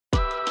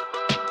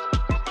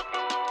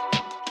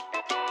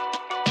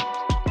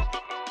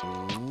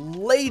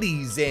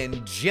Ladies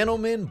and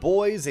gentlemen,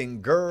 boys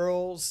and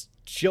girls,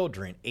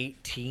 children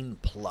 18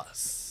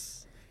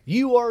 plus.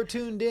 You are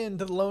tuned in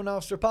to the Lone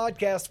Officer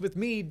Podcast with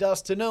me,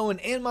 Dustin Owen,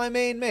 and my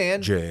main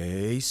man,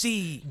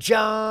 JC.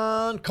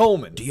 John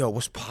Coleman. Yo,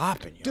 what's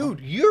poppin', yo? Dude,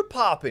 you're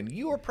popping.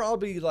 You are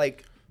probably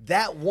like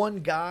that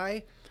one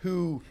guy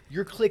who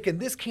you're clicking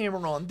this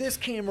camera on.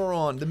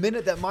 The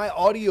minute that my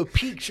audio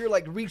peaks, you're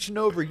like reaching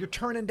over. You're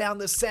turning down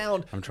the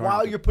sound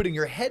while you're putting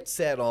your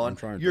headset on.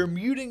 You're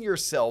muting your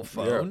cell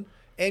phone,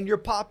 and you're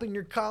popping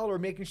your collar,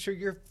 making sure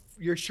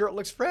your shirt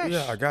looks fresh.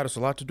 Yeah, I got us a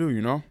lot to do,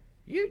 you know?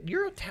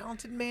 You're a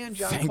talented man,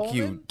 John Thank Coleman.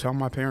 you. Tell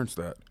my parents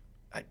that.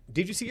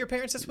 Did you see your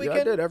parents this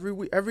weekend? Yeah, I did.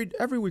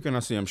 Every weekend I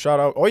see them. Shout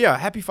out. Oh, yeah,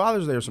 Happy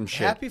Father's Day or some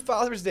shit. Happy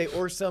Father's Day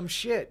or some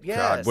shit, yes.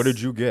 God, what did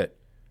you get?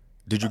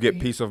 Did you get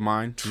peace of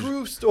mind?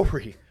 True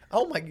story.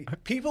 Oh my!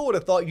 People would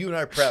have thought you and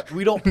I prepped.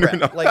 We don't prep.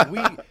 No. Like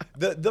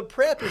the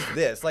prep is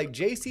this. Like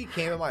JC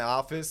came in my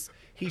office.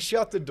 He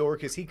shut the door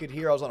because he could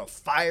hear I was on a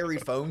fiery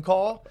phone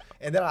call,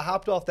 and then I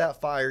hopped off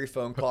that fiery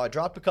phone call. I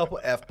dropped a couple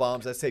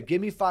F-bombs. I said,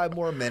 "Give me 5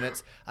 more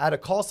minutes." I had to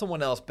call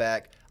someone else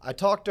back. I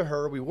talked to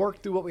her. We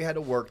worked through what we had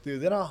to work through.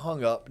 Then I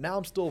hung up. Now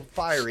I'm still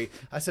fiery.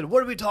 I said,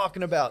 "What are we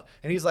talking about?"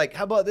 And he's like,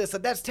 "How about this?" I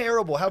said, "That's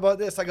terrible. How about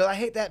this?" I go, "I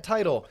hate that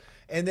title."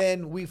 And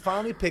then we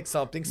finally picked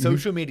something.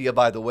 Social media,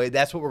 by the way,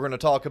 that's what we're going to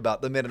talk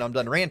about the minute I'm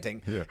done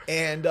ranting. Yeah.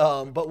 And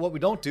but what we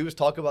don't do is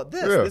talk about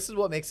this. Yeah. This is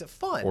what makes it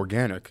fun.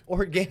 Organic.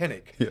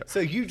 Yeah. So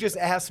you just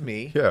asked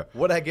me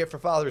what I get for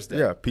Father's Day.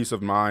 Yeah, peace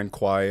of mind,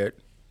 quiet.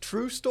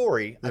 True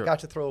story. I got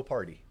to throw a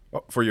party.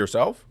 Oh, for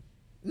yourself?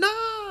 Nah,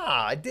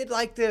 I did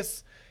like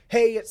this.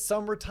 Hey, it's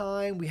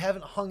summertime. We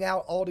haven't hung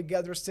out all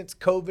together since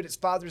COVID. It's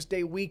Father's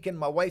Day weekend.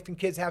 My wife and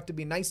kids have to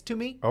be nice to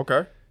me.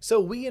 Okay. So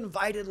we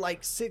invited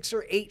like 6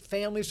 or 8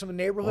 families from the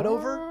neighborhood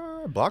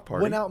over. Block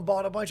party. Went out and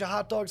bought a bunch of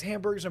hot dogs,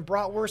 hamburgers, and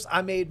bratwurst.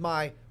 I made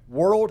my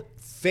world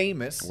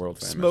famous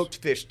smoked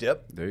fish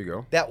dip. There you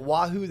go. That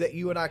wahoo that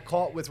you and I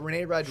caught with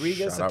Renee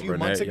Rodriguez a few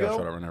months ago. Yeah,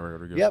 shout out Renee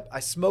Rodriguez. Yep, I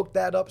smoked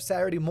that up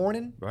Saturday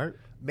morning. Right.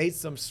 Made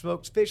some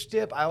smoked fish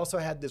dip. I also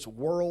had this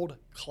world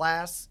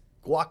class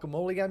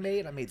guacamole I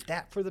made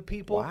that for the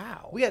people.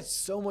 Wow. We had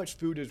so much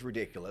food, it was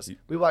ridiculous.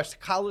 We watched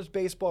college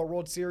baseball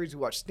World Series. We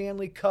watched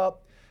Stanley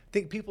Cup. I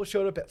think people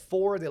showed up at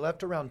 4. They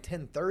left around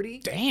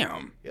 10:30.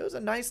 Damn. It was a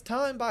nice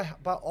time by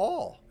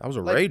all. That was a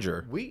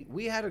rager.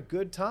 We had a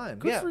good time.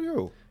 Good for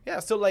you. Yeah,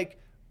 so like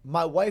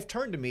my wife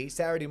turned to me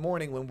Saturday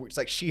morning when it's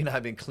like she and I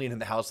have been cleaning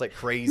the house like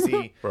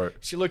crazy. Right.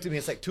 She looked at me,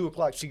 it's like 2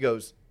 o'clock. She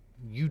goes,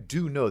 "You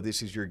do know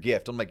this is your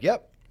gift." I'm like,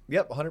 Yep,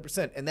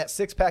 100%. And that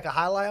 6-pack of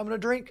High Life I'm going to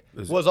drink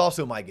was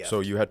also my gift. So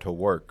you had to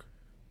work.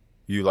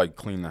 You like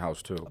clean the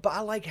house too. But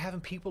I like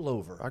having people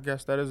over. I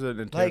guess that is an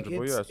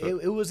intangible.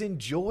 It was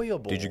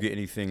enjoyable. Did you get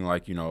anything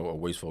like, a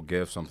wasteful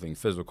gift, something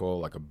physical,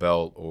 like a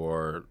belt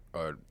or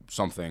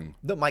something?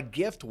 My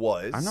gift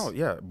was. I know,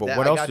 yeah. But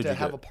what else did you get? I got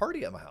to have a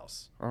party at my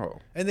house. Oh.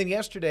 And then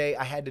yesterday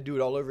I had to do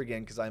it all over again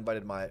because I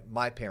invited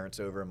my parents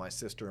over and my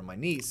sister and my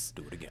niece.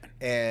 Do it again.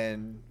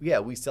 And yeah,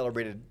 we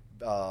celebrated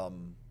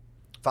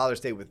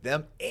Father's Day with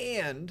them.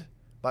 And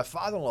my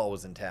father-in-law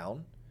was in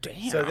town.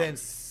 Damn. So then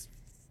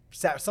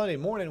Sunday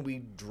morning we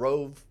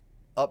drove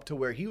up to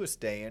where he was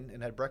staying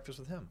and had breakfast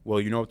with him. Well,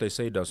 you know what they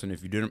say, Dustin.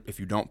 If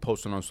you don't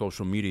post it on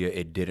social media,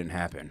 it didn't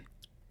happen.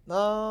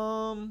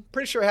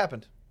 Pretty sure it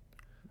happened.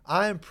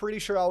 I am pretty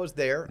sure I was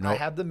there. No. I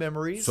have the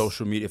memories.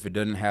 Social media. If it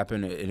didn't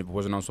happen, and it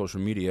wasn't on social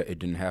media, it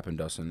didn't happen,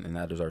 Dustin. And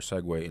that is our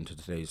segue into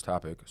today's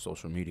topic: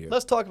 social media.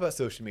 Let's talk about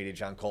social media,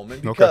 John Coleman,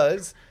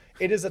 because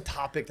it is a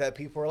topic that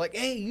people are like,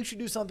 "Hey, you should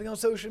do something on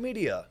social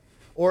media,"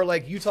 or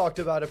like you talked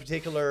about a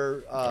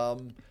particular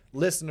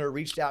listener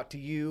reached out to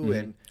you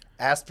and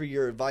asked for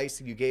your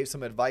advice, and you gave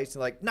some advice, and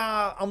like,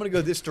 "Nah, I'm going to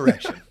go this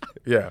direction."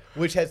 Yeah.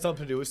 Which had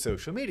something to do with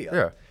social media.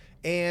 Yeah.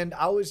 And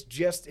I was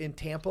just in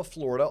Tampa,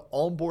 Florida,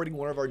 onboarding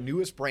one of our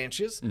newest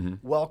branches.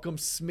 Welcome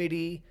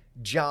Smitty,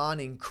 John,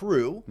 and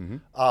crew.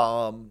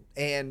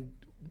 And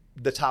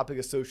the topic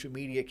of social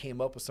media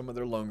came up with some of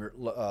their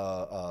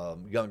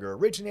younger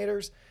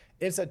originators.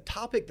 It's a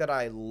topic that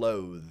I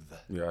loathe.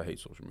 Yeah, I hate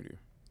social media.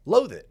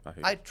 Loathe it. I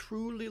hate I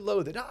truly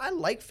loathe it. Now, I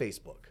like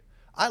Facebook.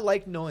 I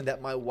like knowing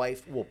that my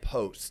wife will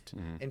post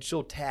and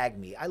she'll tag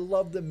me. I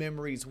love the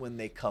memories when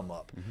they come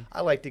up.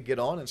 I like to get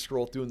on and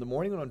scroll through in the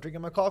morning when I'm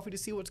drinking my coffee to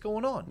see what's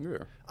going on.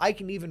 Yeah. I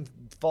can even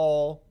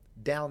fall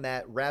down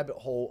that rabbit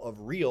hole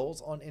of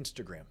reels on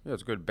Instagram. Yeah,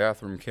 it's good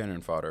bathroom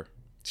cannon fodder.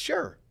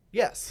 Sure.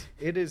 Yes.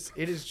 It is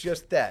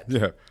just that.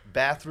 Yeah.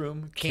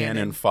 Bathroom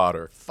Cannon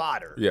fodder.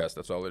 Fodder. Yes,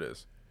 that's all it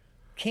is.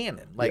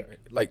 Cannon.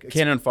 Like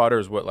cannon fodder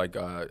is what, like,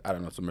 I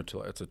don't know,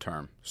 it's a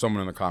term.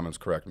 Someone in the comments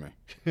correct me.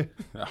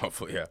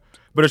 Hopefully, yeah.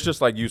 But it's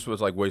just like useful,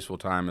 it's like wasteful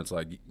time, it's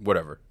like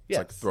whatever. It's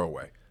like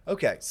throwaway.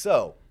 Okay,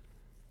 so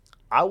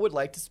I would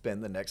like to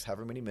spend the next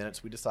however many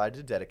minutes we decided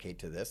to dedicate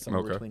to this,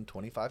 somewhere between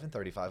 25 and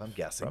 35, I'm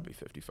guessing. Probably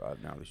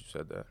 55 now that you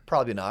said that.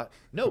 Probably not.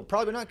 No,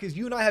 probably not, because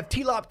you and I have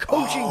T-Lop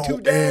coaching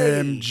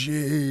today.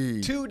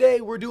 OMG.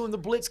 Today we're doing the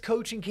Blitz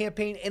coaching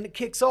campaign, and it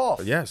kicks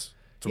off. Yes.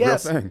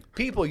 It's a real thing.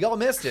 People, y'all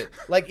missed it.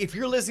 Like, if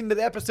you're listening to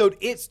the episode,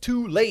 it's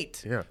too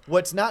late. Yeah.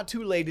 What's not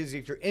too late is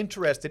if you're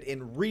interested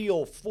in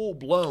real,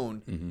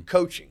 full-blown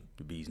coaching.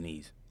 The bee's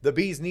knees. The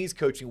Bee's Knees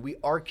coaching, we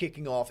are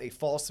kicking off a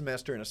fall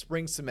semester and a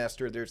spring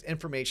semester. There's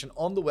information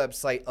on the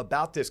website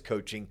about this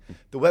coaching.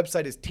 The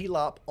website is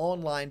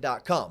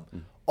tloponline.com.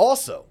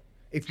 Also,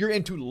 if you're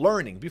into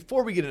learning,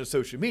 before we get into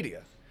social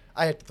media,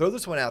 I have to throw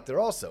this one out there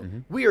also.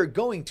 We are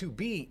going to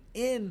be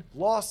in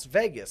Las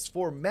Vegas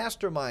for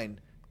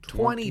Mastermind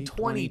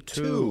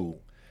 2022.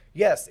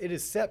 Yes, it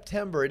is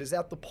September. It is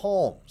at the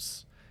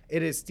Palms.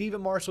 It is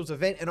Stephen Marshall's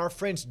event, and our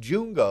friends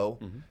Jungo,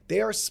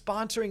 they are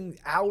sponsoring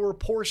our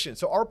portion.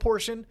 So our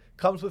portion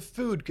comes with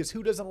food, because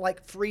who doesn't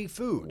like free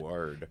food?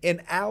 Word.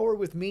 An hour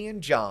with me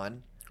and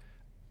John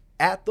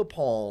at the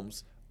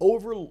Palms,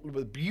 over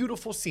with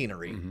beautiful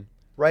scenery,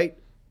 right?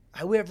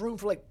 We have room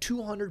for like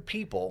 200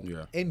 people.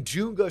 Yeah. And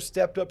Jungo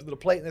stepped up to the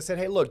plate and they said,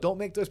 hey, look, don't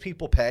make those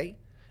people pay.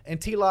 And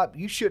T-Lop,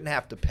 you shouldn't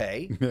have to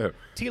pay. Yeah.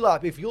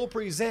 T-Lop, if you'll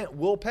present,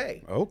 we'll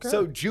pay. Okay.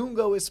 So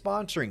Jungo is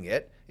sponsoring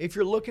it. If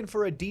you're looking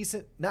for a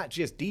decent, not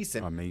just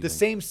decent, Amazing. the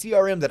same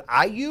CRM that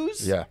I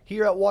use Yeah.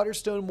 here at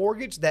Waterstone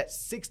Mortgage, that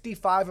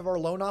 65 of our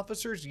loan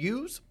officers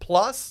use,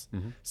 plus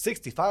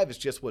 65 is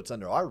just what's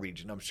under our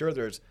region. I'm sure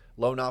there's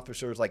loan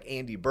officers like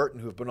Andy Burton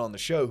who have been on the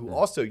show who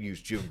also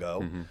use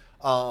Jungo.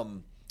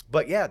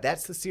 But yeah,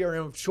 that's the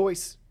CRM of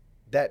choice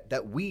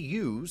that we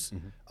use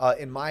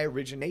in my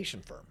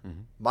origination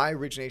firm, my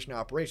origination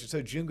operation.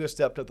 So Jungo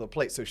stepped up to the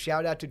plate. So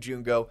shout out to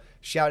Jungo.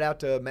 Shout out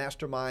to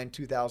Mastermind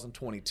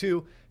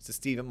 2022. It's a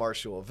Stephen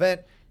Marshall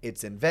event.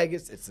 It's in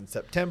Vegas. It's in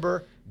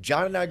September.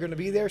 John and I are going to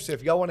be there. So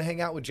if y'all want to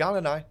hang out with John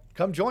and I,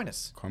 come join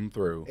us. Come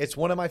through. It's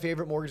one of my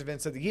favorite mortgage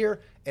events of the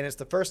year, and it's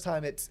the first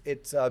time it's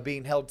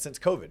being held since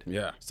COVID.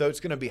 Yeah. So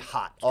it's going to be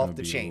hot, off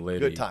the chain.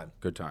 Good time.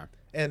 Good time.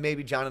 And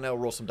maybe John and I will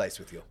roll some dice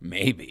with you.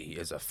 Maybe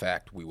is a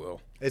fact. We will.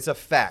 It's a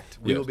fact.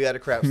 We Yes. will be at a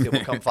craps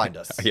table. Come find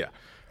us. Yeah.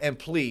 And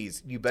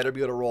please, you better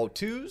be able to roll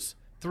 2s,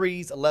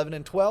 3s, 11,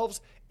 and 12s.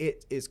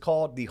 It is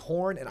called the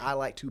Horn, and I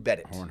like to bet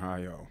it. Horn high,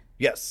 yo.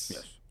 Yes.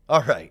 Yes.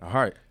 All right. All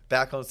right.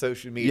 Back on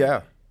social media.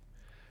 Yeah.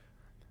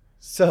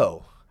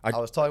 So, I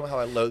was talking about how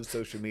I loathe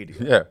social media.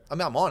 Yeah. I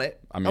mean, I'm on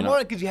it. I mean, I'm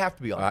on it because you have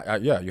to be on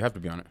it. Yeah, you have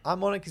to be on it.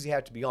 I'm on it because you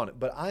have to be on it.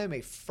 But I am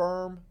a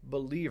firm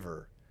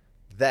believer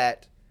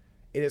that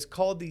it is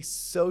called the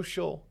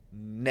social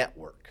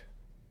network.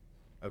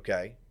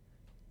 Okay?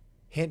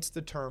 Hence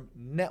the term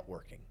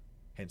networking.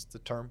 Hence the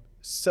term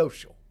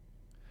social.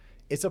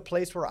 It's a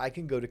place where I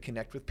can go to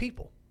connect with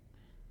people.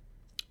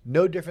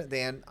 No different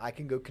than I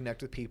can go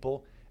connect with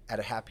people at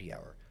a happy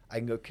hour. I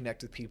can go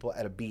connect with people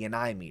at a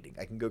BNI meeting.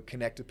 I can go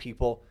connect with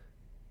people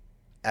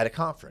at a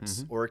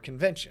conference or a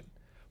convention.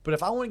 But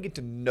if I want to get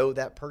to know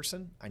that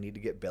person, I need to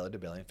get belly to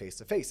belly and face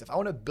to face. If I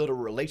want to build a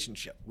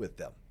relationship with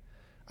them,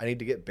 I need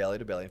to get belly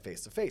to belly and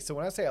face to face. So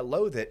when I say I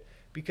loathe it,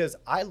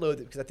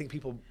 I think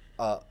people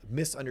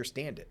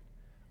misunderstand it.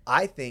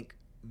 I think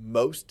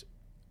most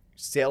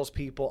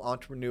salespeople,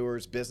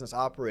 entrepreneurs, business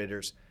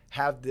operators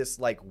have this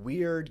like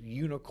weird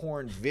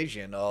unicorn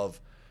vision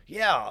of,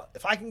 yeah,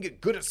 if I can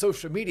get good at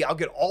social media, I'll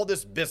get all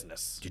this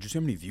business. Did you see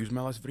how many views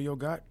my last video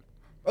got?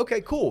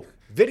 Okay, cool.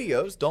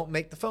 Videos don't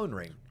make the phone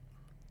ring.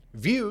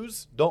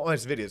 Views don't. Oh,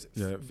 it's videos.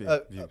 Yeah,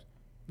 views.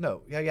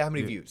 No, yeah. How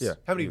many views? Yeah.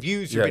 How many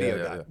views your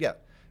video got? Yeah. Yeah.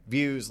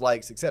 Views,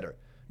 likes, etc.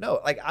 No,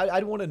 like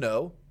I'd want to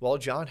know. Well,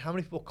 John, how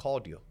many people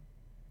called you?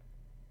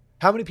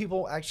 How many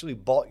people actually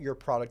bought your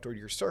product or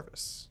your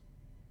service?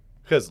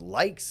 Because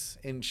likes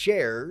and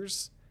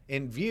shares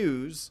and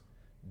views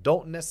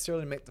don't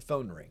necessarily make the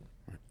phone ring.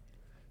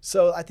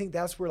 So I think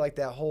that's where like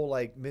that whole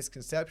like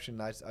misconception.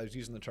 I was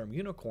using the term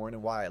unicorn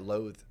and why I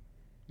loathe,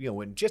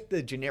 when just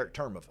the generic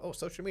term of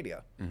social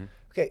media.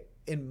 Okay,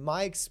 in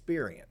my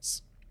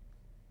experience,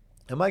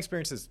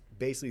 is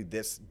basically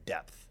this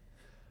depth.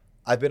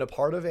 I've been a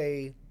part of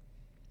a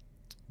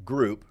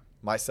group,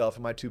 myself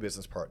and my two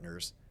business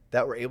partners,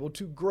 that were able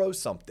to grow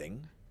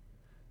something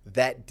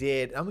that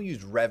did, I'm going to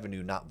use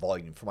revenue, not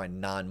volume, for my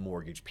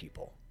non-mortgage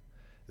people,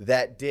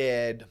 that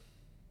did,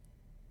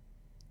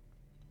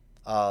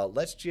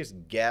 let's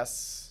just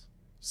guess,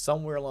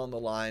 somewhere along the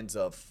lines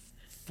of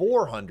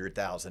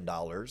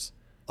 $400,000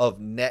 of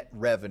net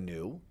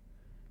revenue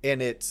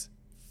in its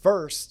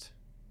first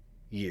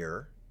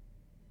year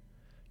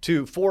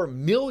to $4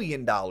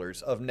 million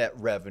of net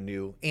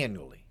revenue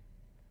annually,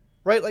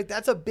 right? Like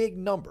that's a big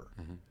number.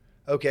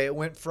 Okay, it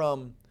went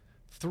from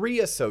 3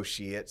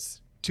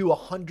 associates to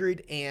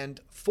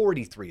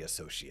 143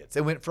 associates.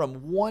 It went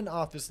from 1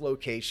 office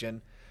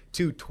location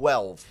to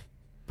 12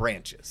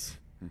 branches.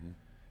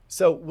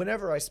 So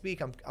whenever I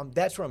speak,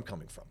 that's where I'm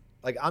coming from.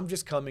 Like I'm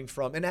just coming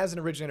from, and as an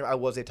originator, I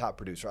was a top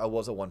producer. I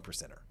was a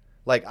 1%er.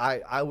 Like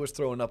I was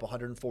throwing up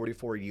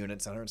 144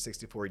 units,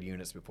 164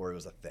 units before it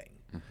was a thing.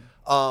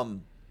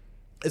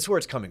 It's where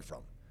it's coming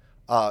from.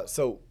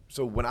 So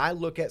when I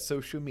look at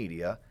social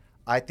media,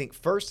 I think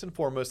first and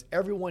foremost,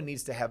 everyone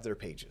needs to have their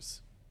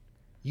pages.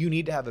 You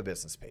need to have a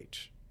business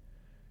page.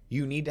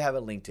 You need to have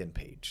a LinkedIn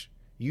page.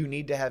 You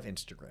need to have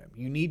Instagram.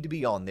 You need to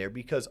be on there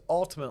because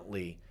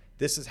ultimately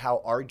This is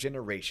how our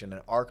generation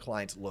and our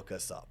clients look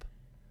us up,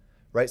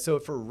 right? So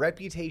for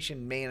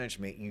reputation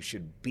management, you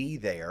should be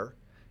there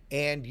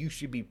and you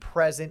should be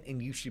present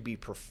and you should be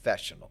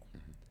professional.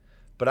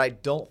 But I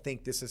don't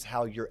think this is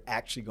how you're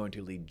actually going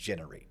to lead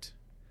generate.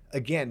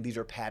 Again, these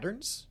are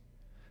patterns.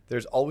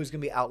 There's always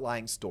going to be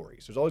outlying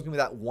stories. There's always going to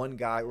be that one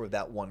guy or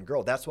that one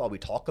girl. That's why we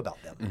talk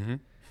about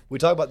them. We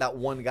talk about that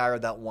one guy or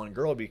that one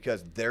girl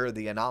because they're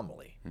the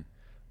anomaly.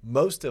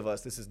 Most of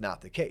us, this is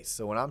not the case.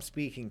 So when I'm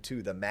speaking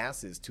to the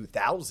masses, to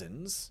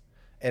thousands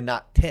and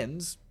not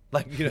tens,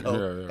 like,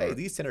 hey,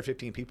 these 10 or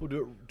 15 people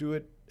do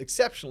it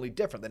exceptionally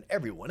different than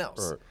everyone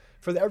else. Right.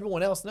 For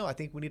everyone else, no, I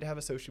think we need to have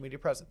a social media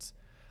presence.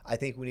 I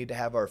think we need to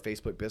have our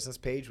Facebook business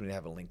page. We need to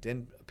have a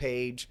LinkedIn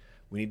page.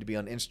 We need to be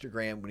on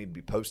Instagram. We need to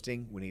be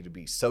posting. We need to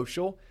be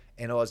social.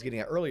 And I was getting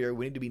at earlier,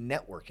 we need to be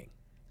networking.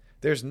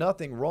 There's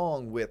nothing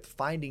wrong with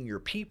finding your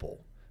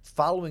people,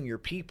 following your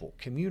people,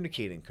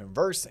 communicating,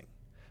 conversing.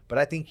 But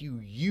I think you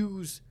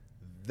use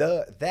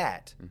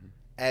that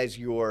as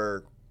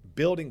your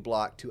building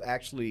block to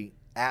actually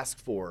ask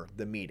for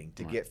the meeting,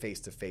 to get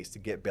face-to-face, to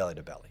get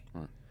belly-to-belly.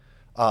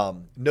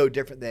 No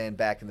different than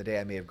back in the day,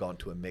 I may have gone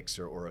to a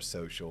mixer or a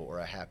social or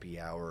a happy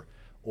hour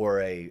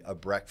or a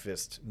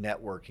breakfast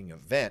networking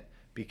event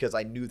because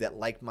I knew that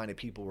like-minded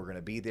people were going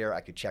to be there.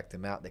 I could check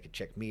them out. They could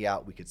check me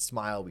out. We could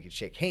smile. We could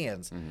shake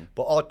hands.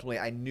 But ultimately,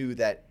 I knew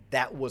that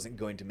that wasn't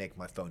going to make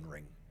my phone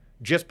ring.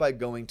 Just by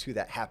going to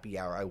that happy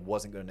hour, I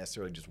wasn't going to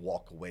necessarily just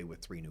walk away with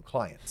 3 new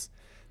clients.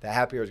 That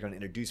happy hour is going to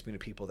introduce me to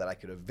people that I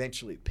could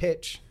eventually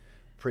pitch,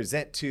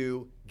 present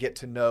to, get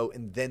to know,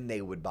 and then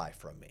they would buy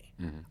from me.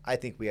 I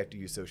think we have to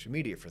use social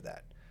media for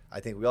that. I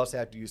think we also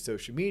have to use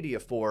social media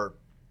for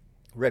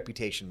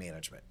reputation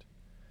management.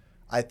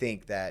 I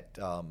think that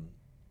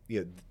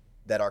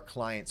that our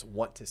clients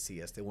want to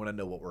see us. They want to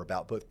know what we're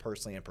about, both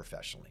personally and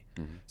professionally.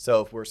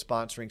 So if we're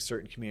sponsoring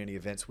certain community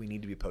events, we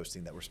need to be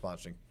posting that we're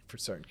sponsoring for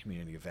certain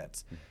community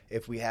events.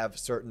 If we have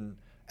certain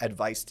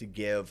advice to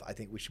give, I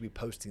think we should be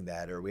posting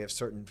that. Or we have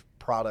certain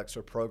products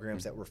or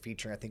programs that we're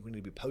featuring, I think we need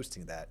to be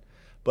posting that.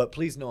 But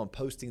please know I'm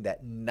posting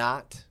that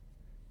not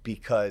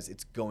because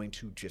it's going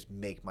to just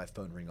make my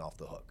phone ring off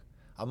the hook.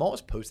 I'm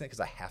always posting it because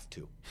I have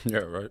to. Yeah,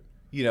 right.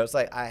 It's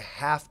like I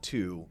have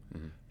to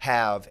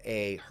have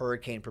a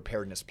hurricane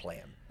preparedness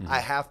plan. I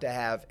have to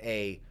have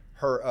a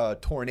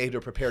tornado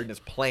preparedness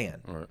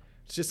plan. Right.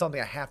 It's just something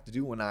I have to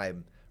do when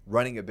I'm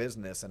running a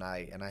business and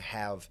I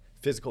have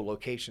physical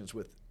locations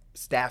with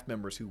staff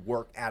members who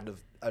work out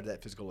of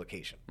that physical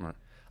location. Right.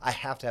 I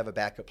have to have a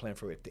backup plan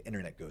for if the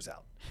internet goes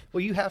out.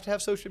 Well, you have to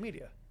have social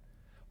media.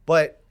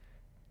 But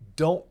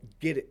don't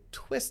get it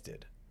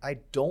twisted. I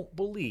don't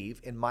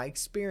believe, in my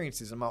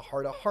experiences, in my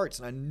heart of hearts,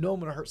 and I know I'm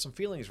going to hurt some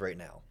feelings right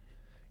now,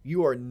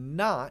 you are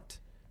not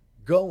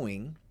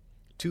going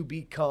to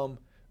become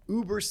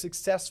uber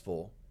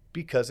successful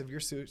because of your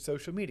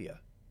social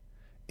media.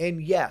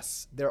 And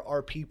yes, there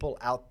are people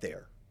out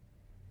there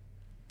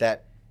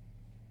that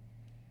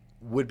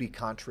would be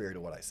contrary to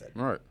what I said.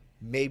 Right.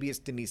 Maybe it's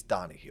Denise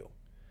Donahue.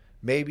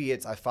 Maybe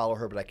it's, I follow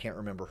her, but I can't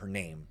remember her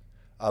name.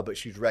 But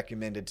she's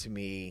recommended to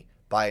me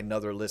by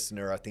another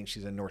listener. I think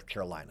she's in North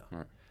Carolina.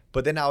 Right.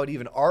 But then I would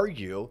even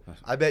argue,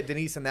 I bet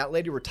Denise and that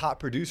lady were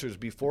top producers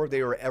before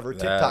they were ever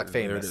TikTok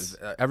famous.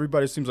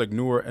 Everybody seems like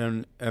newer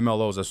in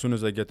MLOs. As soon as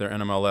they get their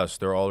NMLS,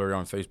 they're already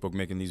on Facebook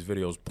making these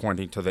videos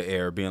pointing to the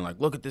air, being like,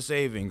 look at the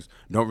savings.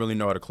 Don't really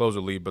know how to close a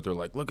lead, but they're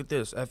like, look at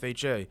this,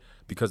 FHA.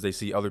 Because they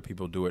see other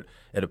people do it,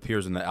 it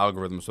appears in the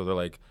algorithm. So they're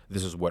like,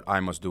 this is what I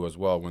must do as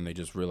well, when they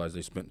just realize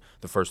they spent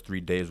the first 3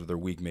 days of their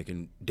week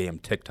making damn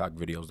TikTok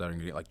videos that are going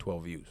to get like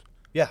 12 views.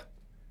 Yeah.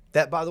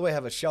 That, by the way,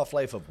 have a shelf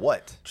life of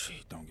what?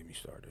 Gee, don't get me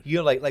started.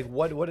 Like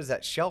what is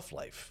that shelf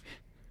life?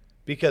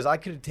 Because I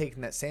could have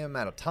taken that same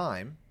amount of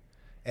time,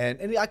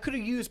 and I could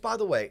have used, by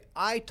the way,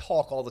 I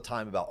talk all the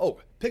time about,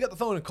 pick up the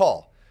phone and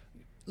call.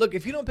 Look,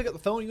 if you don't pick up the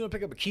phone, you want to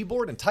pick up a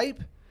keyboard and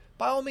type,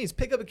 by all means,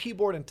 pick up a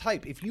keyboard and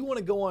type. If you want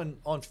to go on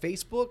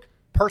Facebook,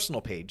 personal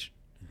page,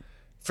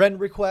 friend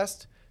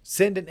request,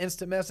 send an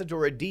instant message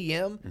or a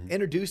DM,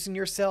 introducing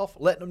yourself,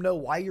 letting them know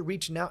why you're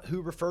reaching out,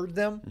 who referred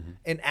them,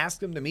 and ask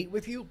them to meet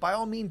with you. By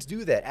all means,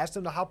 do that. Ask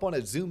them to hop on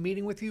a Zoom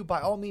meeting with you. By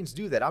all means,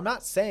 do that. I'm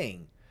not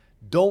saying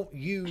don't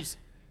use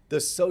the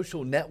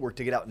social network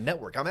to get out and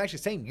network. I'm actually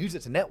saying use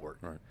it to network.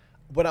 Right.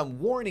 But I'm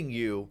warning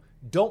you,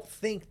 don't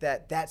think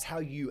that that's how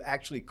you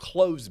actually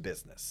close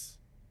business.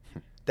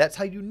 That's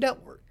how you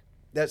network.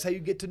 That's how you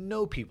get to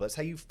know people. That's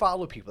how you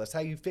follow people. That's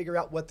how you figure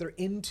out what they're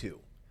into.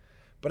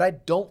 But I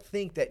don't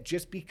think that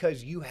just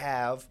because you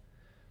have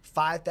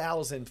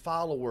 5,000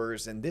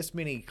 followers and this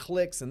many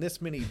clicks and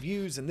this many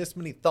views and this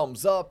many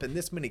thumbs up and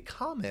this many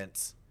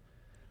comments,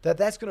 that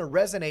that's going to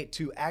resonate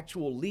to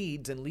actual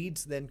leads, and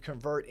leads then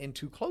convert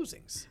into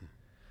closings.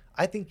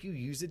 I think you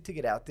use it to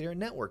get out there and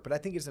network, but I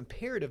think it's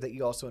imperative that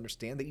you also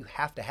understand that you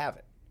have to have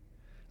it.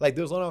 Like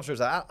those loan officers,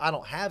 I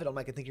don't have it. I'm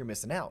like, I think you're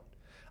missing out.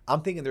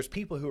 I'm thinking there's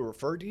people who are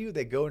referred to you.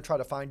 They go and try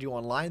to find you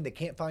online. They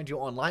can't find you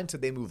online, so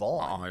they move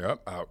on.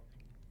 Yep, out.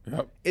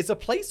 Yep. It's a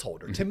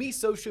placeholder. To me,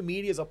 social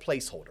media is a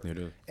placeholder. It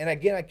is. And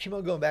again, I keep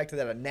on going back to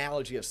that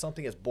analogy of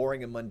something as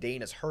boring and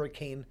mundane as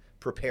hurricane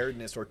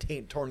preparedness or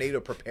tornado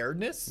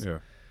preparedness. Yeah.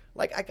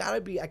 Like I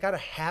gotta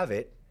have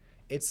it.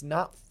 It's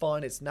not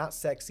fun. It's not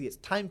sexy. It's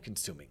time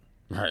consuming.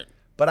 Right.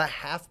 But I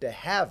have to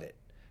have it.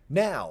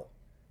 Now,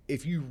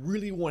 if you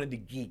really wanted to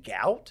geek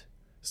out,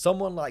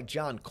 someone like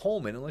John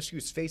Coleman, and let's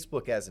use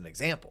Facebook as an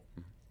example,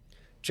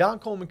 John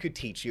Coleman could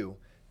teach you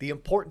the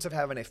importance of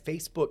having a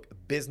Facebook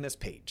business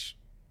page.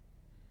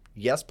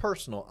 Yes,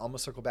 personal. I'm going to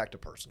circle back to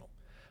personal.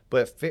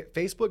 But a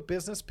Facebook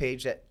business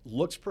page that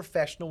looks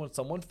professional when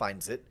someone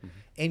finds it,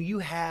 and you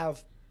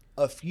have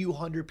a few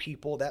hundred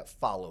people that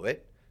follow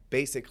it,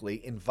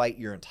 basically invite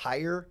your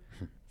entire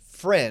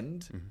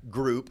friend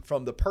group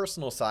from the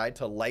personal side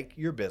to like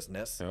your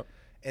business,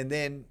 and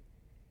then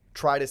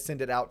try to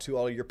send it out to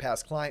all of your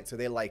past clients so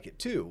they like it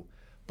too.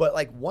 But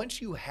like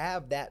once you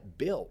have that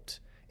built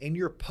and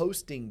you're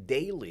posting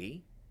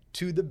daily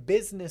to the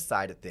business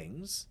side of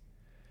things,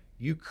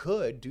 you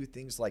could do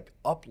things like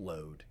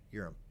upload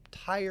your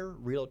entire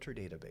realtor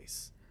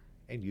database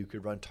and you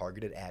could run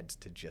targeted ads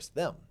to just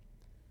them.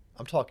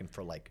 I'm talking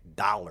for like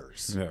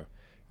dollars. Yeah.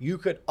 You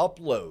could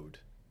upload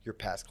your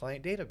past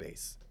client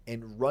database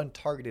and run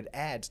targeted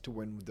ads to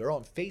when they're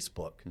on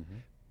Facebook,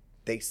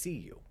 they see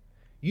you.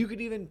 You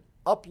could even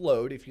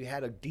upload, if you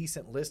had a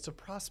decent list of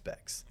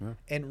prospects,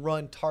 and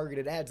run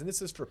targeted ads. And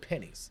this is for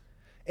pennies.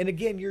 And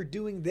again, you're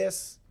doing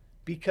this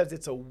because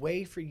it's a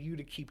way for you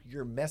to keep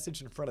your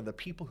message in front of the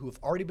people who have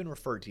already been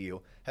referred to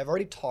you, have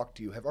already talked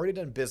to you, have already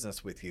done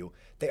business with you.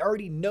 They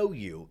already know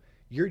you.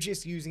 You're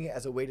just using it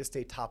as a way to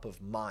stay top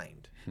of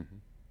mind.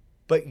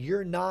 But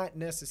you're not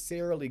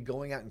necessarily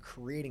going out and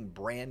creating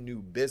brand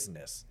new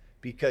business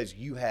because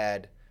you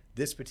had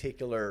this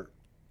particular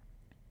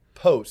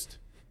post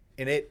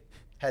and it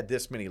had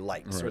this many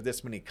likes or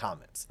this many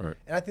comments. And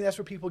I think that's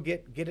where people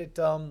get it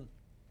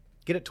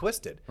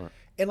twisted.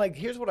 And like,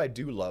 here's what I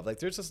do love. Like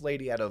there's this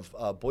lady out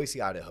of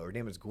Boise, Idaho. Her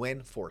name is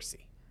Gwen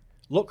Forsey.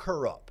 Look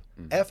her up.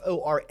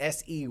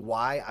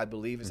 F-O-R-S-E-Y, I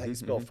believe is how you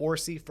spell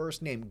Forsey.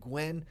 First name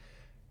Gwen.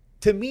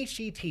 To me,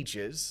 she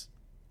teaches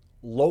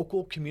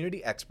local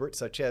community experts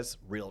such as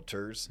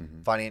realtors,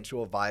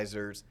 financial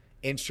advisors,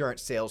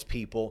 insurance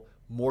salespeople,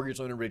 mortgage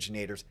loan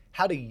originators,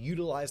 how to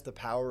utilize the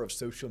power of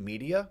social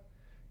media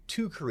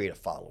to create a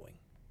following,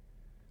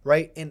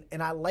 right?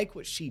 And I like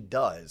what she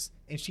does,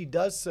 and she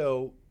does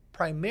so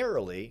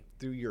primarily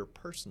through your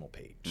personal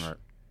page.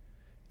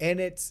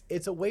 And it's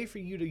a way for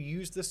you to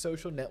use the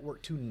social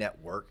network to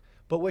network.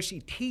 But what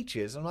she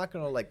teaches, I'm not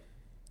going to like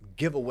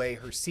give away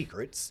her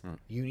secrets.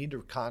 You need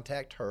to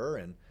contact her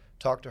and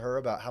talk to her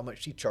about how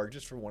much she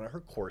charges for one of her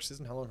courses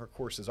and how long her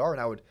courses are.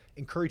 And I would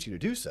encourage you to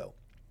do so.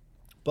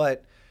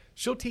 But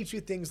she'll teach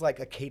you things like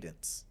a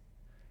cadence.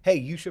 Hey,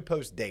 you should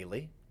post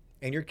daily,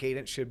 and your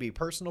cadence should be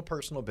personal,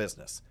 personal,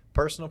 business.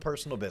 Personal,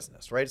 personal,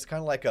 business, right? It's kind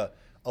of like a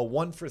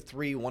 1 for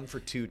 3, 1 for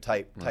 2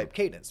 type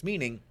cadence,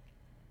 meaning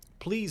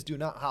please do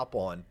not hop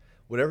on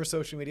whatever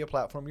social media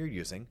platform you're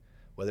using,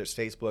 whether it's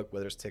Facebook,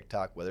 whether it's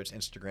TikTok, whether it's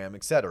Instagram,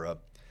 etc.,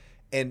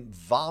 and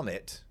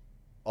vomit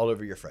all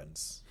over your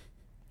friends.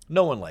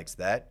 No one likes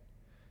that.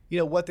 You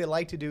know, what they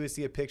like to do is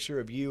see a picture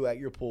of you at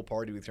your pool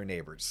party with your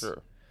neighbors.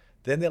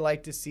 Then they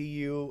like to see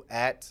you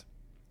at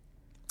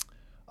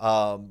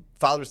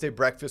Father's Day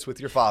breakfast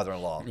with your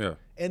father-in-law.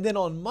 And then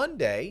on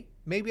Monday,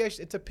 maybe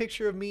it's a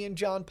picture of me and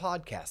John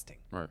podcasting.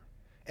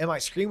 Am I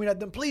screaming at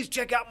them, please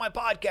check out my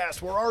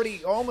podcast? We're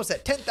almost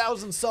at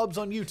 10,000 subs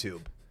on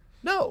YouTube.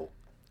 No.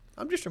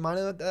 I'm just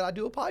reminding them that I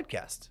do a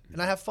podcast,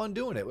 and I have fun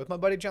doing it with my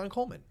buddy John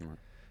Coleman.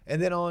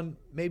 And then on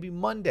maybe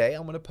Monday,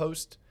 I'm going to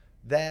post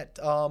that,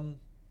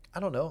 I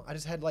don't know, I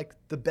just had like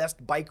the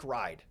best bike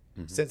ride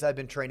since I've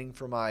been training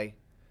for my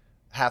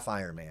half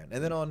Ironman.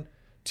 And then on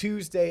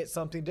Tuesday, it's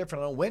something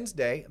different. On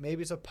Wednesday,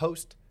 maybe it's a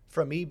post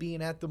from me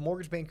being at the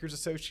Mortgage Bankers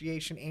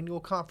Association annual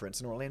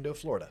conference in Orlando,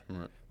 Florida.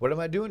 What am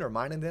I doing?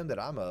 Reminding them that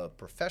I'm a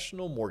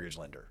professional mortgage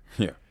lender.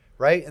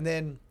 Right? And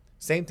then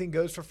same thing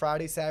goes for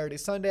Friday, Saturday,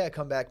 Sunday. I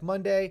come back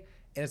Monday,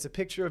 and it's a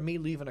picture of me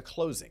leaving a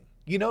closing.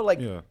 You know,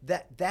 like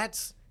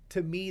that's,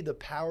 to me, the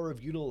power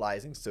of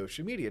utilizing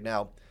social media.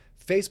 Now,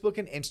 Facebook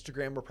and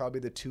Instagram are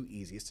probably the two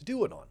easiest to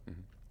do it on.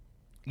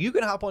 You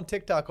can hop on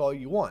TikTok all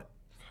you want.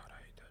 God,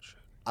 I hate that shit.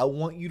 I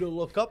want you to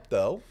look up,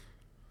 though,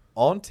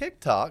 on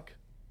TikTok,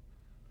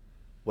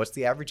 what's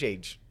the average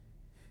age?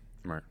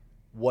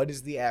 What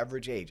is the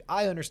average age?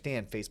 I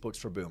understand Facebook's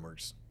for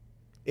boomers.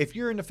 If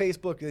you're into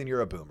Facebook, then you're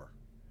a boomer,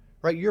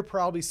 right? You're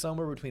probably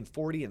somewhere between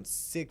 40 and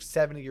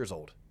 70 years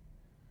old,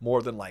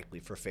 more than likely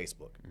for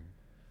Facebook.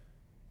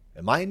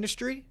 In my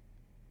industry,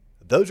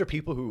 those are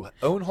people who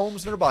own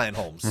homes and are buying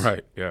homes.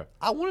 I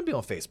want to be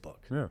on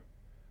Facebook.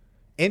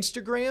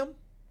 Instagram,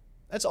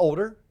 that's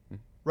older,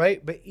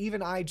 right? But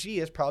even IG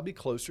is probably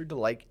closer to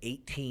like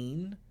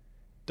 18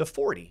 to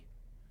 40.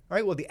 All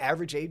right, well, the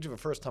average age of a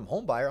first-time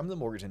home buyer, I'm in the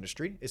mortgage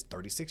industry, is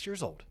 36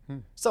 years old.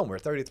 Somewhere,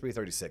 33,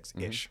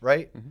 36-ish,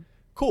 right?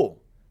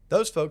 Cool.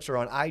 Those folks are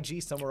on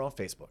IG, somewhere on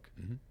Facebook.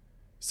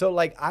 So,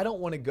 like, I don't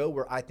want to go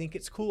where I think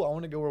it's cool. I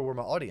want to go where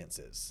my audience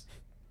is.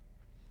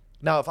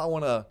 Now, if I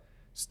want to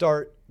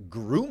start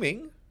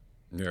grooming,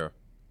 Yeah.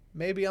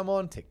 maybe I'm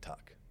on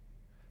TikTok.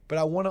 But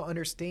I want to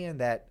understand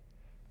that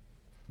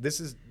this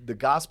is the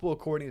gospel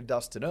according to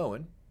Dustin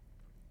Owen,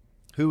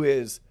 who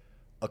is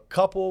a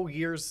couple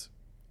years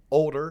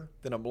older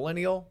than a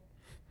millennial,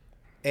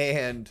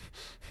 and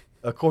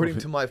according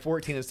to my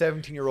 14 and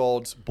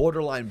 17-year-olds,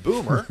 borderline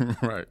boomer.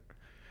 Right.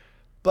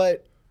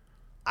 But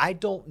I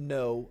don't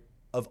know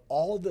of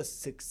all the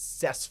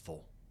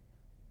successful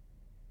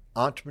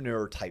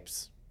entrepreneur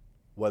types,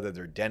 whether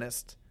they're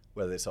dentists,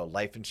 whether they sell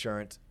life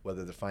insurance,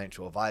 whether they're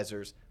financial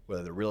advisors,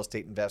 whether they're real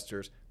estate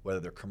investors, whether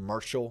they're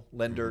commercial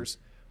lenders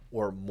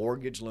or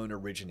mortgage loan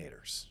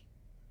originators.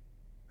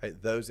 Right?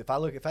 Those, if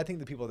I think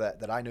the people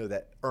that I know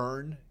that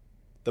earn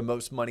the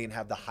most money and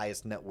have the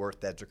highest net worth,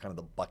 that are kind of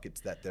the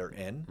buckets that they're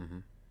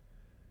in.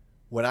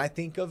 When I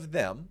think of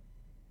them,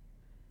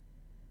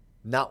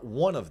 not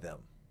one of them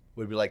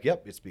would be like,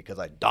 yep, it's because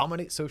I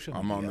dominate social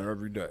media. I'm on there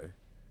every day.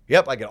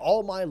 Yep, I get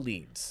all my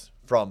leads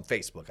from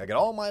Facebook. I get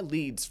all my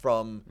leads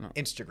from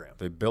Instagram.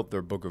 They built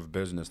their book of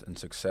business and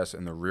success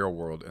in the real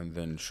world and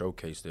then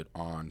showcased it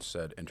on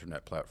said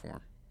internet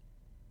platform.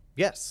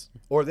 Yes.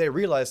 Or they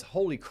realize,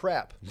 holy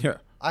crap, Yeah.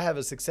 I have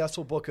a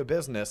successful book of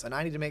business and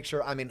I need to make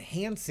sure I'm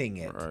enhancing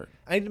it. Right.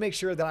 I need to make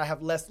sure that I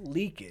have less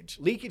leakage.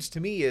 Leakage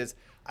to me is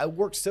I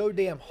work so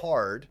damn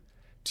hard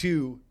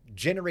to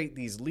generate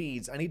these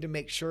leads. I need to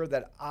make sure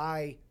that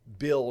I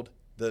build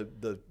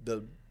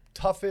the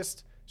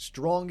toughest,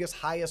 strongest,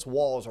 highest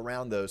walls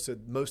around those so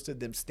most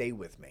of them stay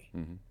with me.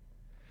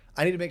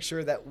 I need to make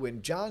sure that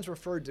when John's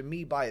referred to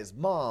me by his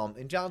mom,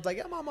 and John's like,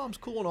 yeah, my mom's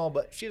cool and all,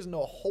 but she doesn't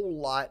know a whole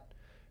lot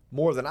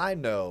more than I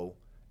know,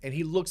 and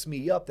he looks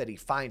me up, that he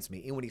finds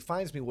me. And when he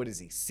finds me, what does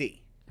he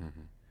see?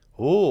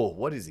 Oh,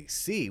 what does he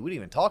see? We didn't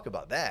even talk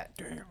about that.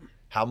 Damn.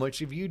 How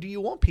much of you do you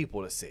want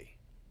people to see?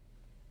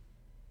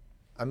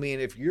 I mean,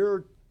 if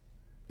you're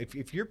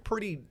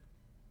pretty,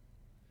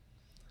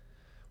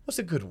 what's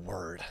a good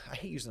word? I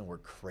hate using the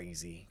word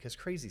crazy because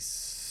crazy is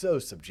so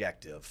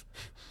subjective.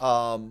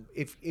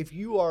 If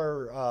you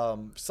are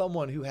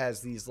someone who has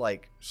these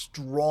like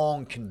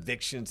strong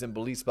convictions and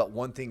beliefs about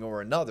one thing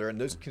or another,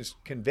 and those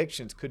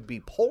convictions could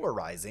be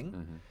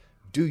polarizing,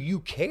 do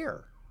you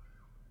care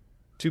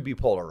to be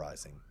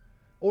polarizing?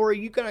 Or are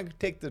you going to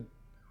take the,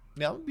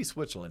 now I'm going to be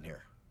Switzerland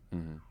here.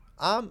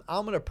 I'm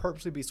going to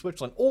purposely be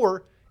Switzerland.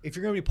 Or if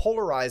you're going to be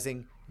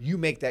polarizing, you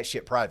make that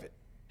shit private.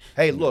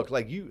 Hey, look,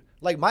 like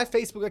my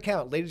Facebook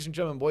account, ladies and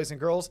gentlemen, boys and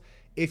girls,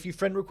 if you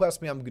friend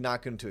request me, I'm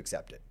not going to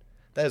accept it.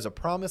 That is a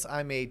promise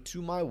I made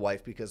to my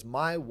wife because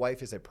my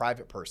wife is a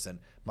private person.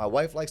 My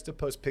wife likes to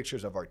post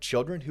pictures of our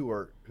children who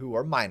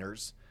are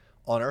minors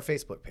on our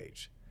Facebook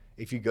page.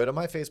 If you go to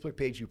my Facebook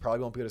page, you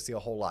probably won't be able to see a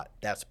whole lot.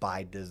 That's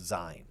by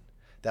design.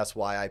 That's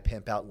why I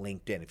pimp out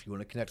LinkedIn. If you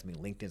want to connect with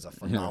me, LinkedIn is a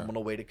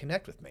phenomenal way to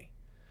connect with me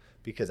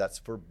because that's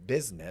for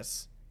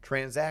business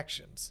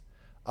transactions.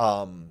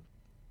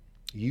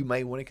 You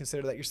may want to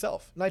consider that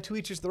yourself. Now, to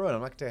each is their own.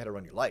 I'm not going to tell you how to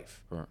run your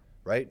life,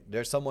 right?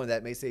 There's someone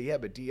that may say, yeah,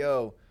 but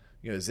Dio,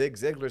 Zig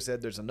Ziglar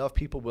said there's enough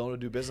people willing to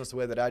do business the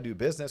way that I do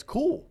business.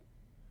 Cool.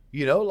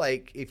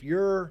 Like if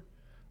you're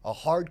a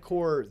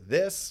hardcore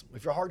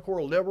if you're a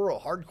hardcore liberal, a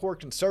hardcore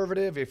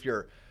conservative, if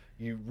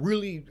you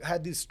really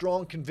had these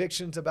strong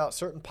convictions about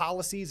certain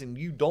policies and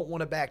you don't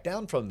want to back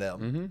down from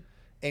them,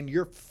 and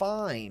you're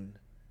fine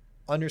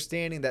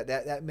understanding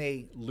that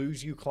may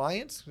lose you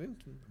clients,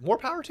 more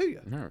power to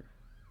you.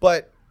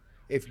 But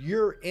if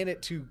you're in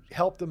it to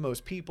help the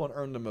most people and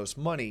earn the most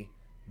money,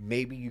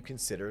 maybe you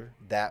consider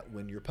that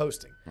when you're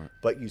posting,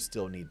 but you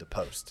still need to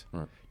post.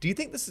 Do you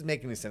think this is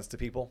making any sense to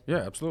people? Yeah,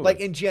 absolutely. Like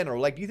in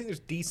general, do you think there's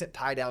decent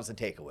tie downs and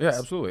takeaways? Yeah,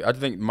 absolutely. I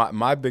think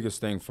my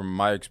biggest thing from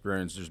my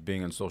experience just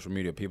being on social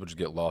media, people just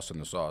get lost in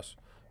the sauce.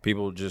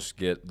 People just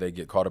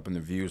get caught up in the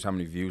views, how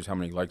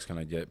many likes can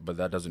I get, but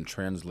that doesn't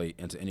translate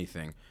into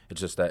anything. It's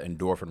just that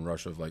endorphin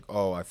rush of like,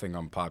 oh, I think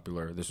I'm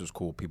popular, this is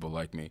cool, people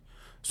like me.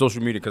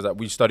 Social media, because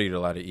we studied a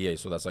lot at EA,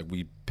 so that's like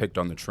we picked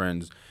on the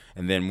trends.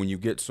 And then when you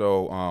get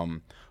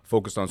so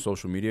focused on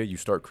social media, you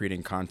start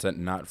creating content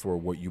not for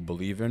what you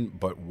believe in,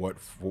 but what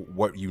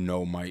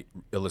might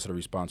elicit a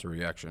response or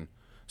reaction.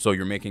 So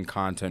you're making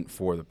content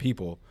for the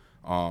people,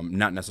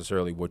 not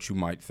necessarily what you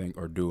might think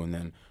or do, and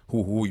then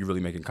who are you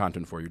really making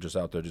content for? You're just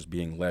out there just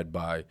being led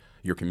by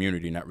your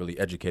community, not really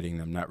educating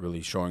them, not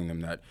really showing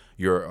them that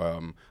you're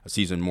a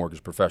seasoned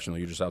mortgage professional.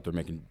 You're just out there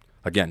making,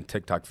 again,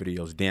 TikTok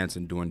videos,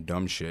 dancing, doing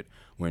dumb shit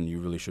when you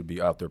really should be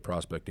out there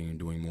prospecting and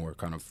doing more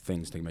kind of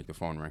things to make the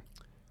phone ring.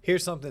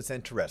 Here's something that's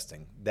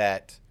interesting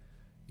that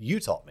you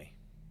taught me,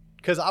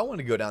 because I want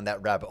to go down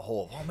that rabbit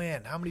hole of, oh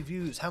man, how many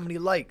views, how many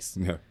likes?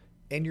 Yeah.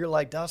 And you're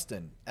like,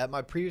 Dustin, at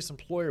my previous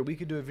employer, we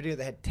could do a video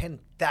that had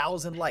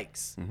 10,000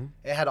 likes.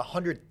 It had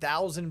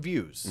 100,000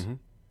 views.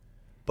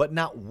 But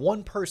not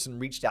one person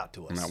reached out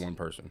to us. Not one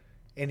person.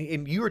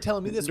 And you were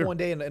telling me this one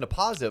day in a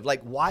positive,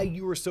 like why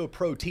you were so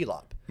pro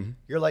T-Lop.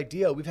 You're like,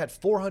 Dio, we've had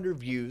 400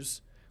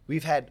 views.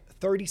 We've had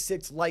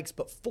 36 likes,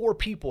 but 4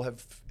 people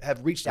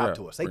have reached out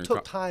to us. They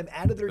took time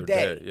out of their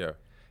day. Yeah.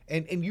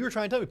 And you were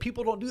trying to tell me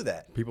people don't do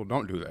that. People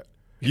don't do that.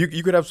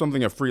 You could have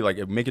something at free,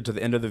 like make it to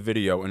the end of the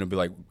video, and it'll be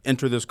like,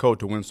 enter this code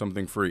to win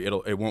something free.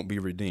 It won't be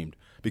redeemed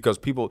because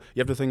people.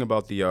 You have to think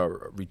about the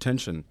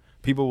retention.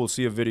 People will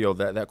see a video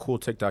that cool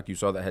TikTok you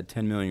saw that had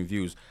 10 million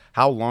views.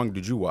 How long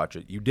did you watch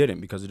it? You didn't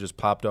because it just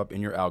popped up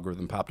in your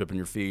algorithm, popped up in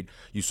your feed.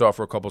 You saw it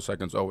for a couple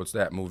seconds. Oh, what's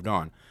that? Moved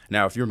on.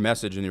 Now, if your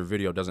message in your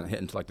video doesn't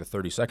hit until like the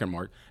 30-second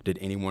mark, did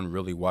anyone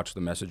really watch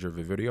the message of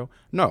your video?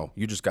 No,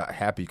 you just got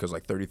happy because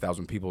like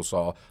 30,000 people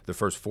saw the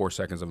first 4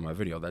 seconds of my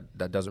video.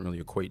 That doesn't really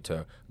equate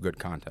to good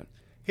content.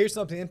 Here's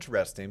something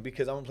interesting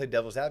because I'm going to play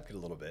devil's advocate a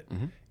little bit.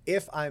 Mm-hmm.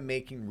 If I'm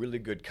making really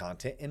good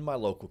content in my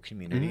local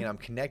community and I'm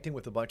connecting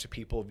with a bunch of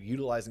people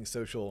utilizing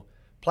social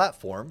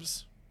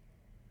platforms,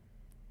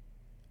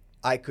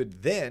 I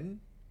could then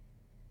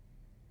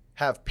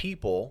have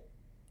people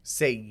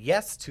say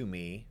yes to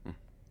me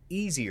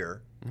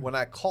easier when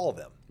I call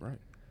them. Right.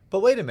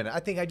 But wait a minute. I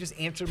think I just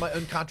answered my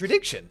own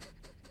contradiction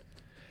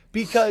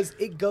because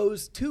it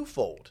goes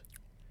twofold.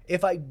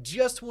 If I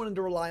just wanted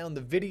to rely on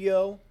the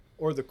video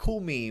or the cool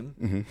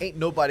meme, ain't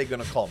nobody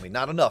going to call me.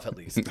 Not enough, at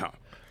least. No.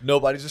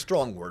 Nobody's a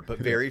strong word, but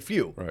very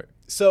few. Right.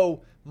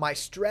 So my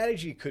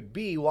strategy could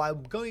be, well,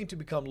 I'm going to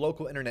become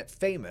local internet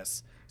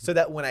famous so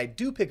that when I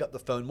do pick up the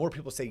phone, more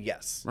people say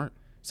yes. Right.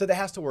 So that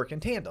has to work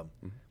in tandem,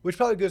 which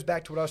probably goes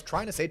back to what I was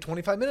trying to say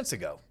 25 minutes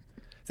ago.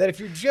 That if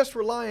you're just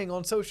relying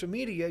on social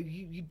media,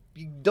 you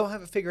don't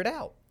have it figured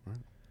out. Right.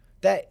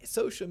 That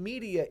social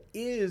media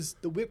is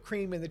the whipped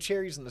cream and the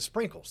cherries and the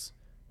sprinkles,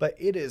 but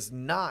it is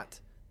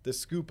not the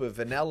scoop of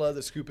vanilla,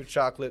 the scoop of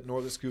chocolate,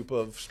 nor the scoop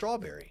of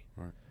strawberry.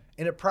 Right.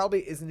 And it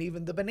probably isn't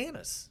even the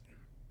bananas.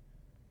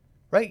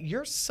 Right?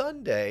 Your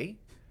Sunday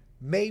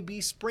may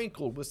be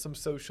sprinkled with some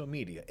social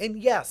media. And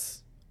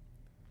yes,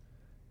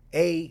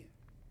 a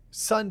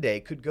Sunday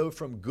could go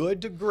from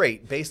good to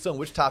great based on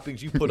which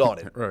toppings you put on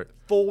it. Right.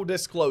 Full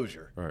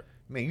disclosure. Right.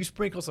 Man, you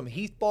sprinkle some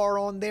Heath Bar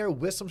on there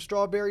with some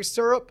strawberry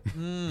syrup.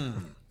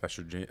 That's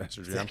your jam.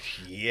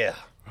 Yeah.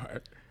 All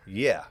right.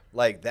 Yeah,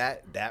 like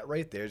that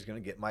right there is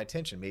going to get my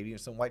attention. Maybe even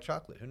some white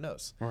chocolate. Who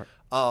knows? Right.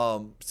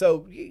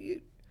 So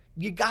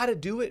you got to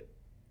do it.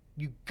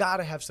 You got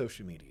to have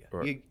social media.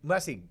 Right. When I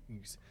say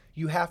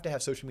you have to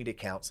have social media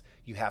accounts.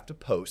 You have to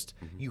post.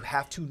 You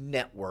have to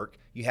network.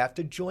 You have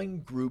to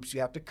join groups.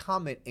 You have to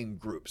comment in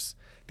groups.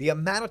 The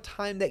amount of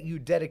time that you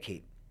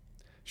dedicate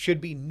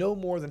should be no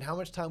more than how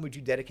much time would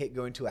you dedicate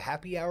going to a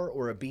happy hour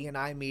or a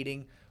BNI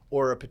meeting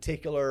or a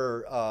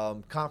particular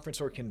conference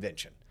or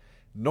convention.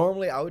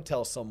 Normally, I would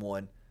tell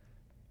someone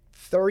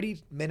 30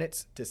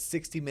 minutes to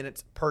 60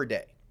 minutes per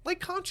day. Like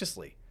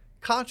consciously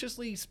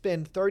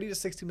spend 30 to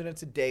 60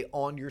 minutes a day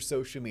on your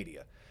social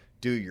media.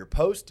 Do your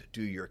post,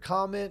 do your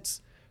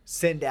comments,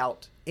 send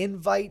out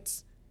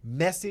invites,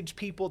 message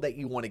people that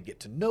you want to get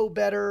to know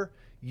better.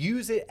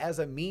 Use it as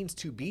a means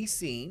to be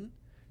seen,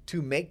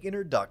 to make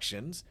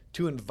introductions,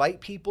 to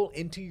invite people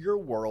into your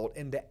world,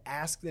 and to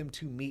ask them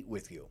to meet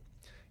with you.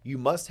 You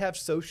must have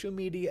social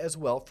media as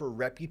well for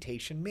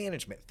reputation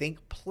management. Think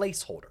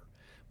placeholder.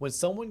 When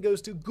someone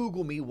goes to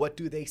Google me, what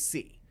do they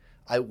see?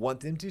 I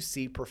want them to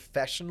see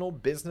professional,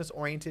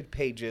 business-oriented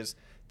pages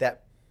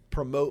that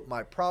promote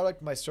my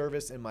product, my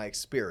service, and my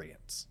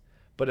experience.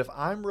 But if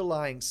I'm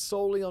relying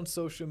solely on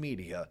social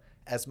media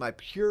as my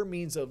pure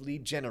means of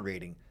lead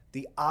generating,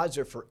 the odds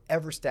are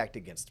forever stacked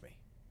against me.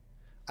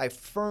 I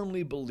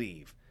firmly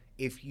believe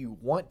if you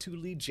want to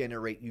lead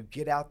generate, you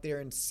get out there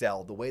and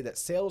sell the way that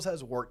sales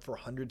has worked for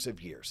hundreds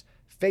of years,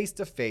 face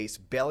to face,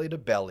 belly to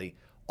belly,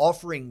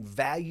 offering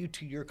value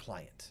to your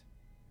client.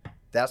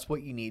 That's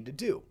what you need to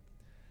do.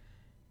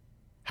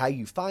 How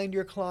you find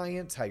your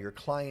clients, how your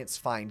clients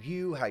find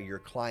you, how your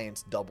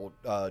clients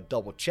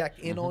double check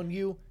in on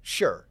you.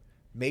 Sure,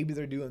 maybe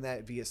they're doing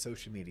that via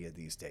social media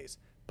these days,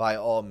 by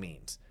all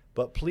means.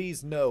 But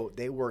please know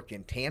they work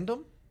in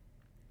tandem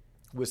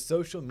with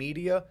social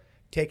media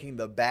taking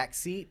the back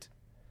seat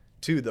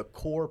to the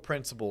core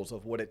principles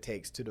of what it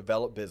takes to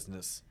develop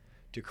business,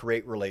 to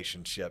create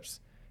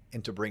relationships,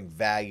 and to bring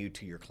value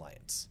to your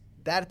clients.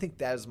 I think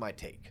that is my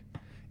take.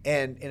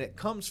 And it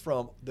comes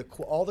from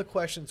all the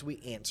questions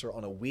we answer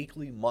on a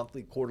weekly,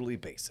 monthly, quarterly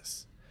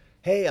basis.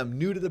 Hey, I'm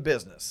new to the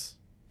business.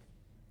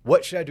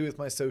 What should I do with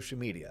my social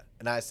media?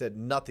 And I said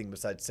nothing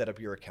besides set up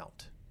your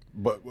account.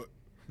 But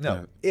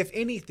No. If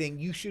anything,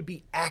 you should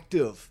be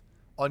active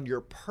on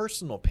your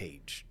personal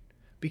page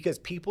because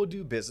people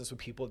do business with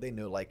people they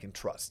know, like, and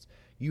trust.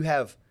 You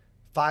have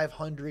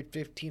 500,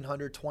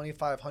 1,500,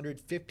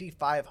 2,500,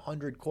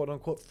 5,500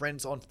 quote-unquote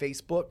friends on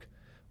Facebook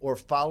or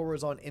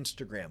followers on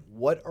Instagram.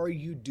 What are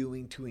you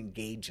doing to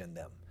engage in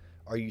them?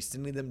 Are you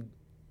sending them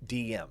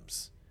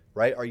DMs,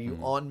 right? Are you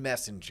on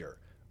Messenger?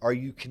 Are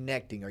you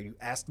connecting? Are you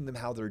asking them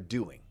how they're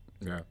doing?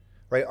 Yeah.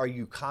 Right? Are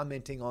you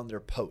commenting on their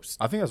posts?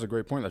 I think that's a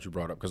great point that you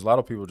brought up because a lot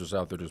of people just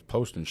out there just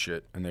posting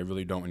shit and they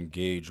really don't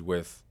engage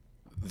with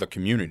the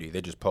community.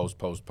 They just post,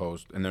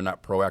 and they're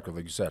not proactive,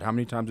 like you said. How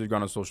many times have you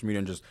gone on social media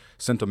and just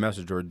sent a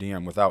message or a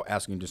DM without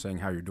asking, just saying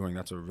how you're doing?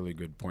 That's a really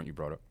good point you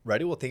brought up.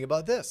 Ready? Well, think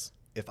about this.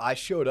 If I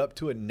showed up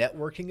to a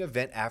networking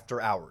event after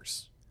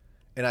hours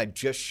and I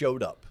just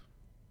showed up,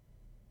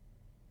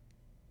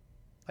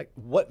 Like,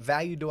 what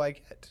value do I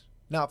get?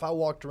 Now, if I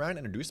walked around and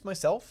introduced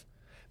myself,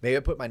 maybe I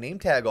put my name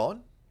tag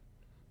on.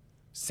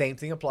 Same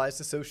thing applies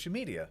to social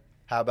media.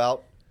 How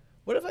about,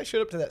 what if I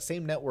showed up to that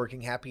same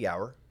networking happy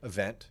hour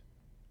event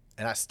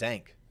and I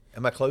stank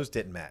and my clothes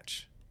didn't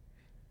match?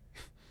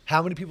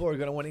 How many people are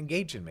going to want to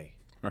engage in me?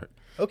 Right.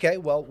 Okay,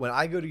 well, when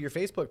I go to your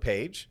Facebook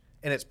page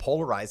and it's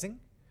polarizing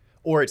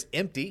or it's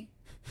empty,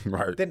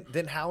 Right.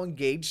 then how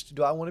engaged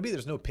do I want to be?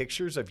 There's no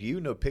pictures of you,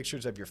 no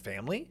pictures of your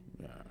family.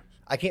 Yeah.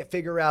 I can't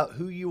figure out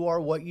who you are,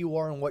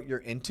 and what you're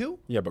into.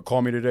 Yeah, but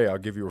call me today. I'll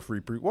give you a free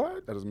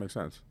What? That doesn't make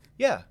sense.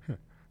 Yeah.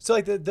 So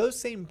like those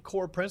same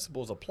core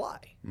principles apply.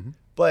 Mm-hmm.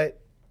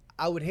 But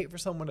I would hate for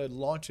someone to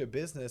launch a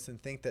business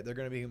and think that they're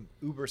going to be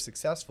uber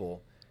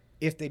successful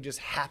if they just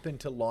happen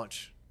to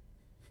launch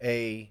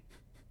a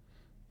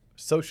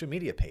social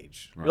media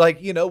page. Right.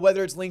 Like,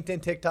 whether it's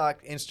LinkedIn,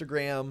 TikTok,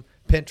 Instagram,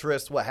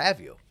 Pinterest, what have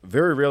you.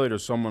 Very rarely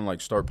does someone like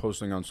start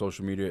posting on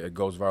social media. It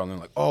goes viral and they're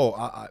like,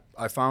 oh,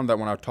 I found that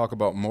when I talk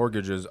about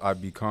mortgages,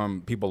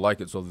 people like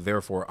it. So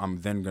therefore,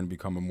 I'm then going to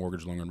become a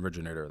mortgage loan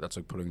originator. That's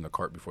like putting the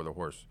cart before the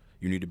horse.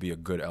 You need to be a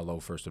good LO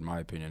first, in my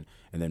opinion,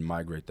 and then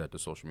migrate that to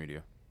social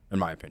media, in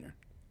my opinion.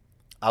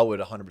 I would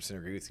 100%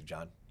 agree with you,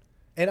 John.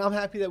 And I'm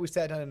happy that we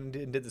sat down and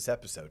did this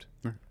episode.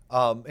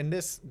 And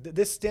this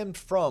stemmed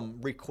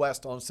from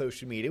request on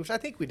social media, which I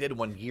think we did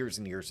one years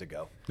and years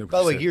ago.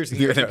 By the way, years and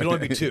years. It could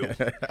only be 2.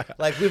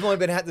 Like, we've only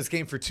been at this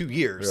game for 2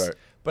 years. Right.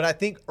 But I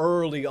think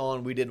early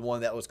on we did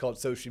one that was called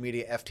Social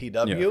Media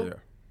FTW,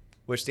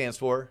 which stands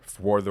for?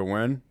 For the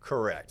win?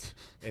 Correct.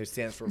 It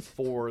stands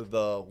for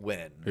the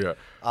win. Yeah.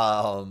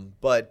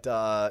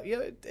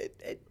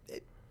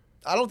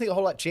 I don't think a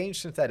whole lot changed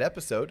since that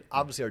episode.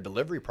 Obviously, our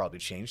delivery probably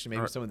changed, and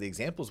maybe some of the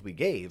examples we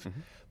gave.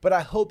 Mm-hmm. But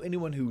I hope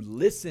anyone who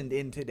listened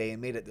in today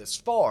and made it this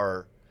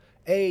far,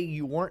 A,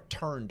 you weren't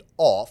turned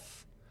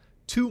off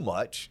too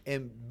much,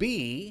 and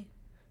B,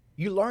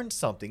 you learned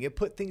something. It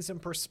put things in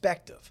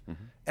perspective.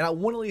 Mm-hmm. And I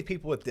want to leave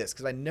people with this,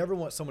 because I never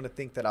want someone to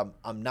think that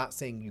I'm not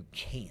saying you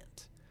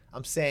can't.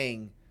 I'm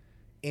saying,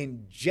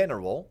 in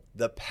general,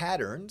 the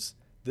patterns,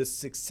 the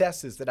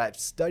successes that I've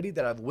studied,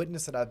 that I've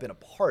witnessed, that I've been a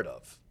part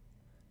of,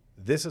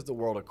 this is the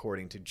world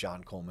according to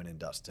John Coleman and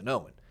Dustin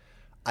Owen.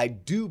 I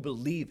do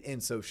believe in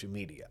social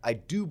media. I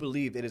do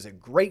believe it is a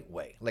great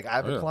way. Like, I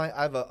have a client,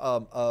 I have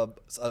a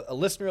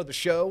listener of the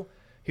show.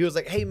 He was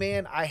like, hey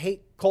man, I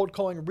hate cold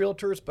calling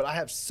realtors, but I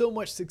have so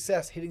much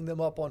success hitting them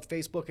up on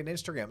Facebook and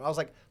Instagram. And I was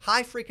like,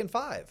 high freaking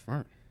five.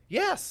 Right.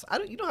 Yes.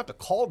 You don't have to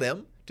call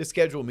them to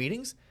schedule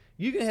meetings.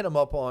 You can hit them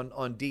up on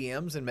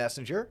DMs and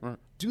Messenger. Right.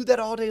 Do that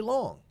all day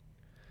long.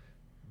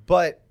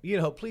 But,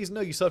 please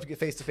know you still have to get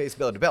face-to-face,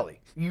 belly-to-belly.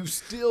 You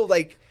still,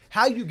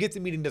 how you get the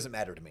meeting doesn't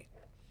matter to me.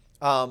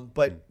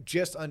 But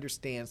just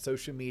understand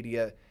social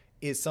media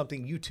is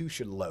something you too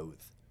should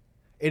loathe.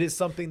 It is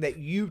something that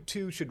you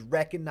too should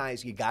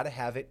recognize. You got to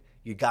have it.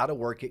 You got to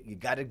work it. You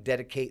got to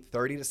dedicate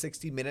 30 to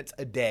 60 minutes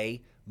a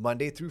day,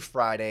 Monday through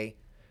Friday,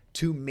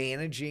 to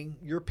managing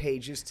your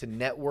pages, to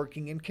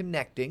networking and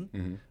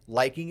connecting,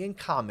 liking and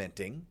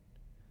commenting.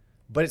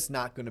 But it's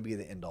not going to be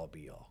the end-all,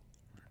 be-all.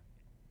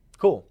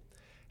 Cool.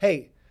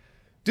 Hey,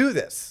 do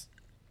this.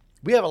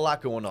 We have a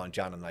lot going on,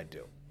 John and I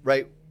do,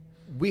 right?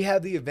 We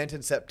have the event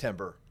in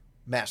September,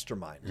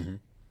 Mastermind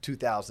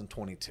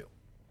 2022.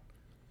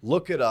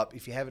 Look it up.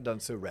 If you haven't done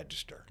so,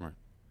 register. Right.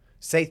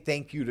 Say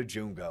thank you to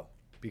Jungo,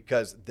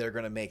 because they're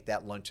going to make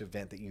that lunch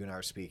event that you and I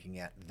are speaking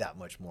at that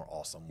much more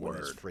awesome when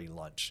it's free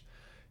lunch.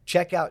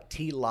 Check out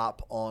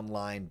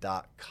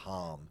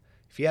tloponline.com.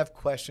 If you have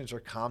questions or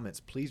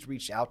comments, please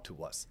reach out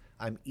to us.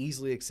 I'm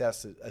easily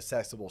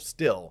accessible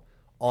still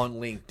on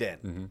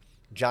LinkedIn.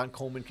 John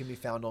Coleman can be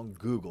found on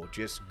Google.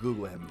 Just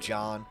Google him,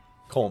 John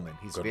Coleman.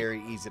 He's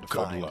very easy to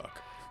find. Good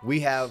luck. We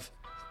have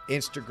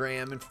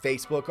Instagram and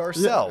Facebook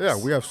ourselves. Yeah,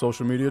 we have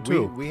social media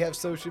too. We have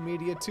social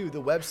media too.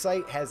 The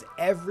website has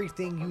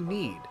everything you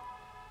need.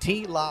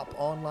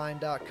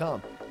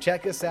 tloponline.com.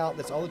 Check us out.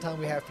 That's all the time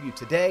we have for you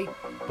today,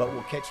 but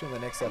we'll catch you in the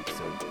next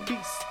episode.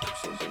 Peace.